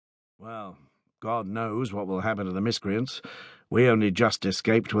Well, God knows what will happen to the miscreants. We only just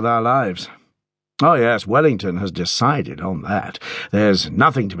escaped with our lives. Oh yes, Wellington has decided on that. There's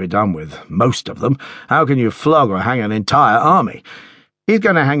nothing to be done with most of them. How can you flog or hang an entire army? He's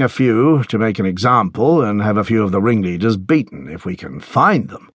going to hang a few to make an example and have a few of the ringleaders beaten if we can find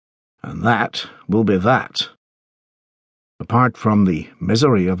them. And that will be that. Apart from the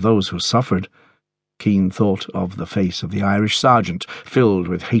misery of those who suffered, Keane thought of the face of the Irish sergeant, filled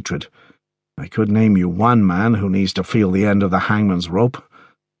with hatred. I could name you one man who needs to feel the end of the hangman's rope.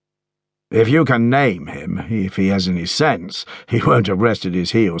 If you can name him, if he has any sense, he won't have rested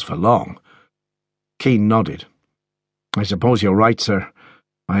his heels for long. Keane nodded. I suppose you're right, sir.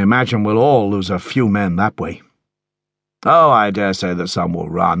 I imagine we'll all lose a few men that way. Oh, I dare say that some will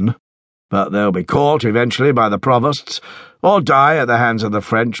run, but they'll be caught eventually by the provosts, or die at the hands of the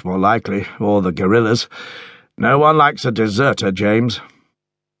French, more likely, or the guerrillas. No one likes a deserter, James.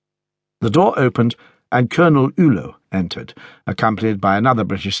 The door opened, and Colonel Hulot entered, accompanied by another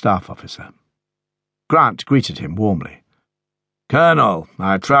British staff officer. Grant greeted him warmly. "Colonel,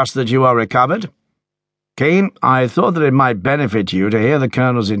 I trust that you are recovered. Keane, I thought that it might benefit you to hear the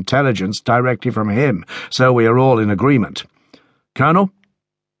Colonel's intelligence directly from him, so we are all in agreement. Colonel?"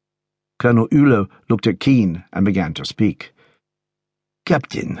 Colonel Hulot looked at Keane and began to speak.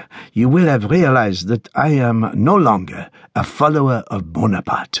 "Captain, you will have realized that I am no longer a follower of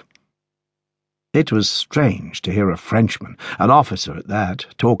Bonaparte." It was strange to hear a Frenchman, an officer at that,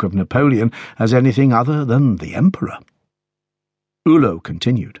 talk of Napoleon as anything other than the Emperor. Hulot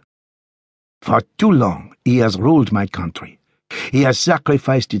continued. "For too long he has ruled my country. He has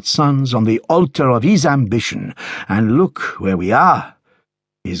sacrificed its sons on the altar of his ambition, and look where we are.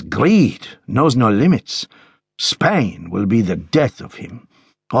 His greed knows no limits. Spain will be the death of him.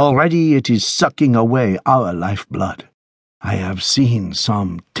 Already it is sucking away our lifeblood. I have seen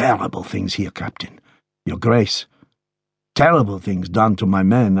some terrible things here, Captain, Your Grace. Terrible things done to my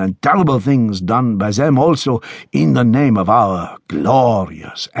men, and terrible things done by them also in the name of our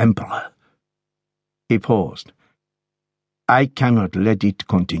glorious Emperor." He paused. "I cannot let it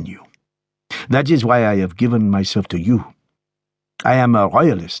continue. That is why I have given myself to you. I am a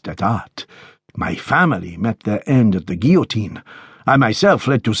royalist at heart. My family met their end at the guillotine. I myself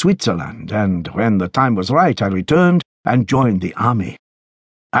fled to Switzerland, and when the time was right, I returned and joined the army.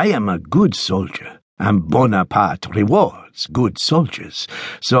 I am a good soldier, and Bonaparte rewards good soldiers.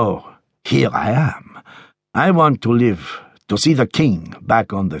 So here I am. I want to live to see the king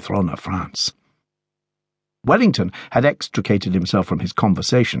back on the throne of France." Wellington had extricated himself from his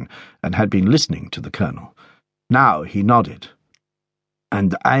conversation and had been listening to the colonel. Now he nodded.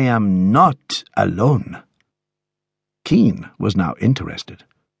 "And I am not alone." Keane was now interested.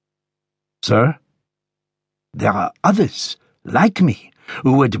 "Sir?" "There are others, like me,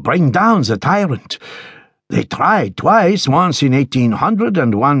 who would bring down the tyrant. They tried twice, once in 1800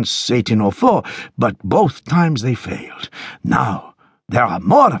 and once 1804, but both times they failed. Now there are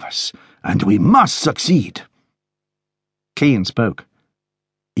more of us, and we must succeed." Keane spoke.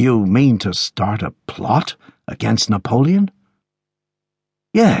 "You mean to start a plot against Napoleon?"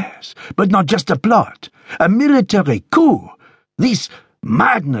 "Yes, but not just a plot. A military coup. This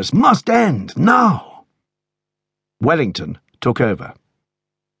madness must end now." Wellington took over.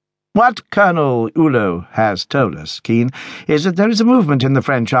 "What Colonel Hulot has told us, Keane, is that there is a movement in the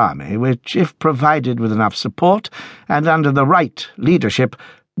French army which, if provided with enough support and under the right leadership,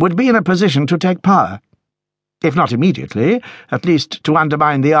 would be in a position to take power. If not immediately, at least to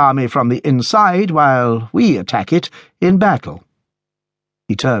undermine the army from the inside while we attack it in battle."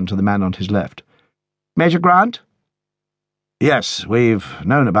 He turned to the man on his left. "Major Grant?" "Yes, we've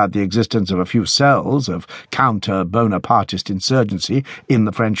known about the existence of a few cells of counter-Bonapartist insurgency in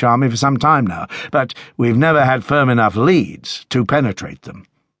the French army for some time now, but we've never had firm enough leads to penetrate them.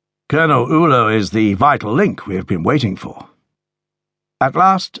 Colonel Hulot is the vital link we have been waiting for." At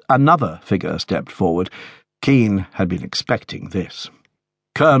last another figure stepped forward. Keane had been expecting this.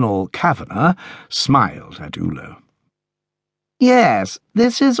 Colonel Kavanagh smiled at Hulot. "Yes,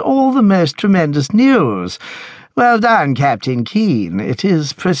 this is all the most tremendous news. Well done, Captain Keane. It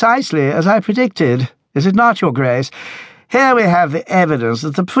is precisely as I predicted, is it not, Your Grace? Here we have the evidence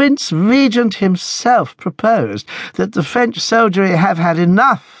that the Prince Regent himself proposed, that the French soldiery have had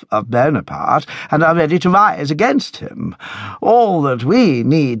enough of Bonaparte and are ready to rise against him. All that we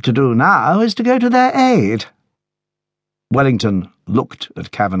need to do now is to go to their aid." Wellington looked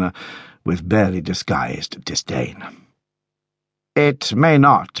at Kavanagh with barely disguised disdain. "It may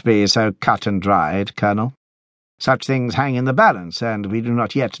not be so cut and dried, Colonel. Such things hang in the balance, and we do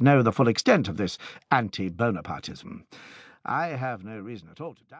not yet know the full extent of this anti-Bonapartism. I have no reason at all to doubt."